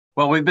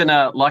Well, we've been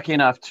lucky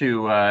enough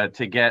to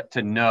get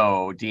to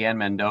know Deanna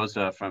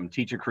Mendoza from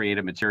Teacher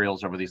Creative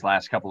Materials over these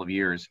last couple of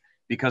years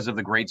because of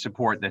the great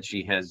support that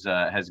she has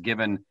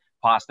given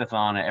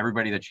Pastathon and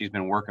everybody that she's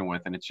been working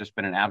with, and it's just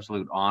been an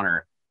absolute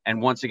honor.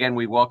 And once again,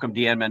 we welcome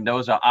Deanna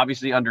Mendoza,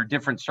 obviously under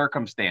different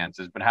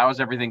circumstances. But how is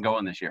everything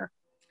going this year?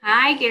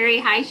 Hi, Gary.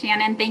 Hi,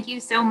 Shannon. Thank you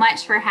so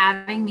much for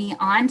having me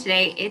on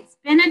today. It's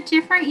been a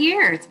different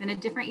year. It's been a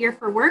different year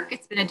for work.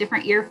 It's been a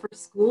different year for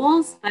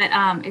schools, but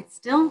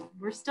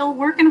we're still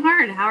working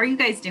hard. How are you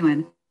guys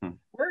doing? Hmm.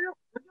 We're doing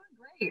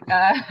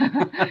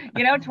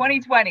great.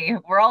 2020,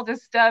 we're all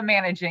just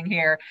managing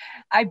here.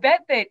 I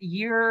bet that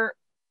your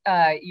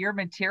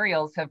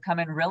materials have come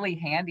in really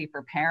handy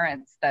for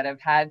parents that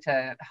have had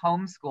to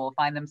homeschool,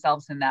 find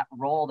themselves in that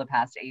role the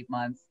past 8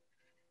 months.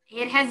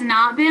 It has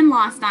not been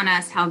lost on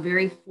us how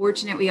very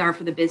fortunate we are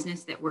for the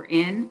business that we're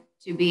in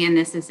to be in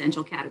this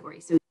essential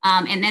category.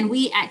 And then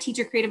we at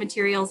Teacher Creative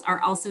Materials are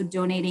also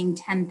donating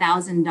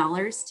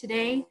 $10,000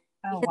 today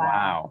Oh, because wow.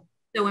 Wow.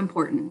 it's so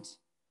important.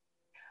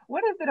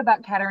 What is it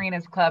about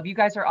Katarina's Club? You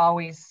guys are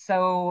always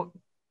so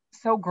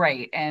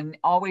great and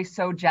always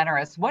so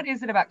generous. What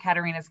is it about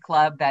Katarina's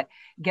Club that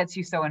gets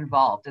you so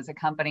involved as a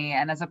company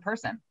and as a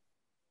person?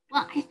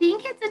 Well, I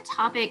think it's a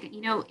topic,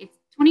 it's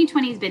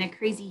 2020 has been a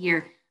crazy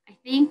year. I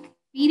think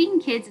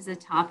feeding kids is a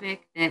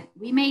topic that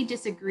we may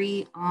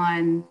disagree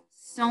on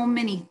so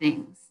many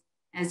things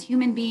as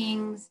human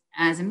beings,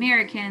 as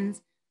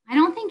Americans. I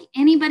don't think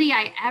anybody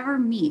I ever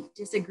meet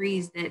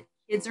disagrees that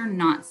kids are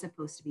not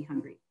supposed to be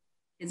hungry.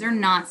 Kids are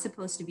not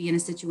supposed to be in a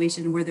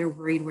situation where they're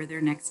worried where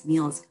their next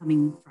meal is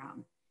coming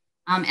from.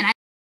 And I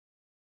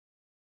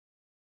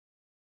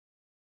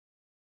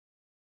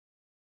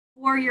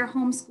For your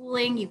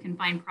homeschooling. You can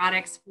find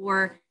products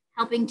for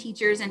helping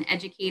teachers and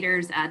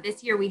educators.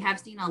 This year, we have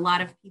seen a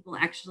lot of people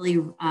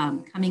actually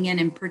coming in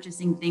and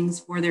purchasing things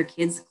for their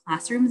kids'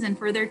 classrooms and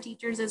for their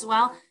teachers as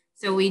well.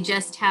 So we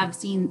just have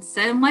seen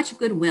so much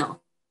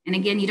goodwill. And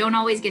again, you don't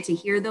always get to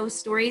hear those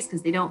stories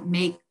because they don't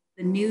make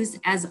the news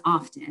as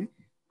often.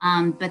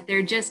 But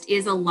there just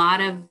is a lot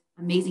of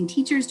amazing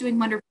teachers doing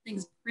wonderful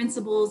things,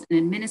 principals and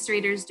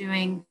administrators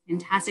doing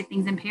fantastic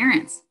things, and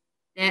parents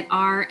that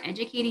are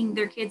educating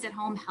their kids at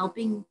home,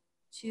 helping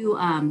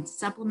to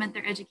supplement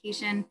their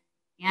education.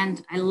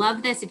 And I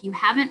love this. If you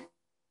haven't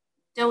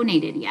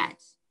donated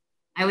yet,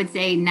 I would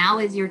say now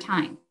is your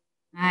time.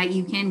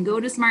 You can go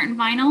to Smart and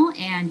Final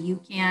and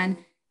you can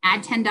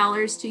add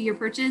 $10 to your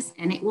purchase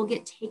and it will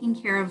get taken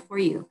care of for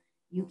you.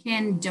 You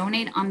can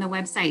donate on the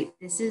website.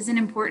 This is an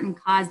important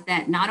cause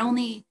that not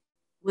only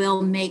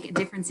will make a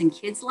difference in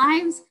kids'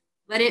 lives,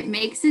 but it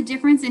makes a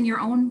difference in your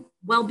own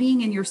well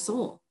being and your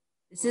soul.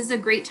 This is a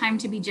great time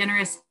to be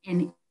generous,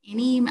 and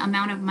any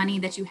amount of money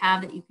that you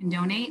have that you can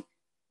donate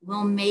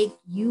will make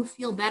you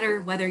feel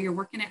better, whether you're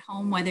working at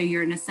home, whether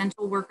you're an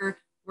essential worker,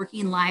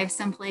 working live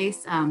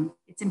someplace.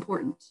 It's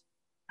important.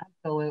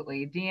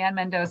 Absolutely. Deanne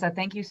Mendoza,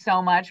 thank you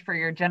so much for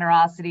your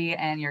generosity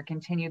and your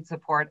continued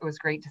support. It was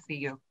great to see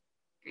you.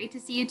 Great to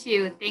see you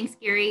too. Thanks,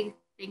 Gary.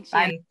 Thanks,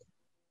 Shannon. Bye.